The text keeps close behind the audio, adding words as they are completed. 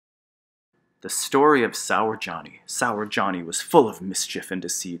The story of Sour Johnny. Sour Johnny was full of mischief and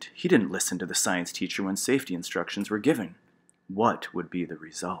deceit. He didn't listen to the science teacher when safety instructions were given. What would be the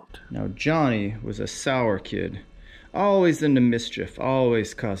result? Now Johnny was a sour kid. Always into mischief,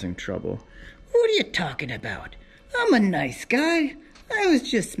 always causing trouble. What are you talking about? I'm a nice guy. I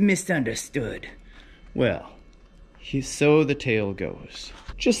was just misunderstood. Well, so the tale goes.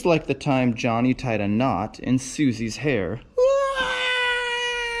 Just like the time Johnny tied a knot in Susie's hair.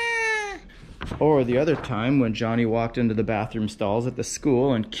 Or the other time when Johnny walked into the bathroom stalls at the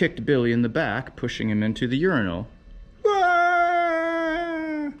school and kicked Billy in the back, pushing him into the urinal.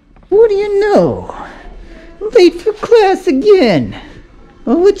 What do you know? Late for class again.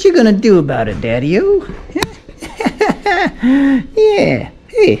 Well, what you gonna do about it, Daddy-o? Yeah.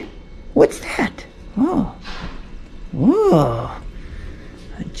 Hey, what's that? Oh. Whoa.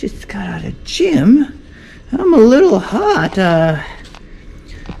 I just got out of gym. I'm a little hot. That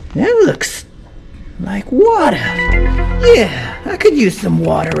looks like water. Yeah, I could use some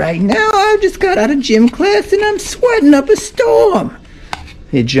water right now. I just got out of gym class and I'm sweating up a storm.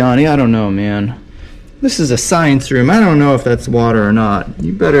 Hey Johnny, I don't know, man. This is a science room. I don't know if that's water or not.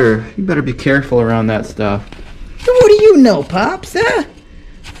 You better be careful around that stuff. What do you know, Pops, huh?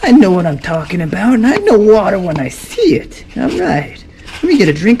 I know what I'm talking about, and I know water when I see it. All right. Let me get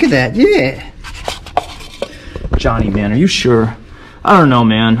a drink of that, yeah. Johnny, man, are you sure? I don't know,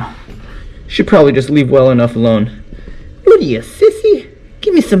 man. You should probably just leave well enough alone. What are you, sissy?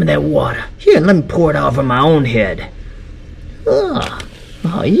 Give me some of that water. Here, let me pour it over my own head. Oh,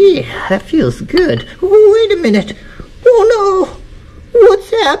 yeah, that feels good. Oh, wait a minute. Oh, no.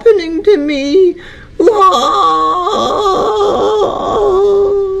 What's happening to me? Whoa!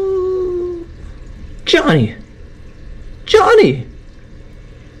 Johnny! Johnny!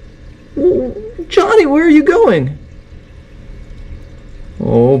 Johnny, where are you going?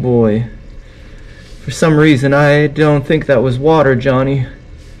 Oh boy. For some reason, I don't think that was water, Johnny.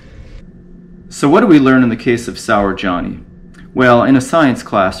 So what do we learn in the case of Sour Johnny? Well, in a science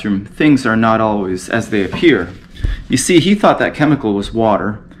classroom, things are not always as they appear. You see, he thought that chemical was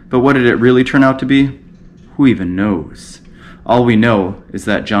water, but what did it really turn out to be? Who even knows? All we know is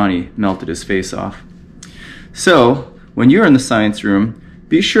that Johnny melted his face off. So, when you're in the science room,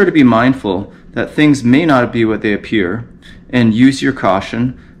 be sure to be mindful that things may not be what they appear, and use your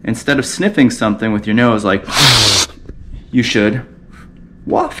caution. Instead of sniffing something with your nose like, you should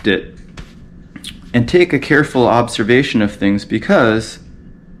waft it. And take a careful observation of things because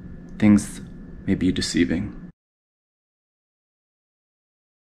things may be deceiving.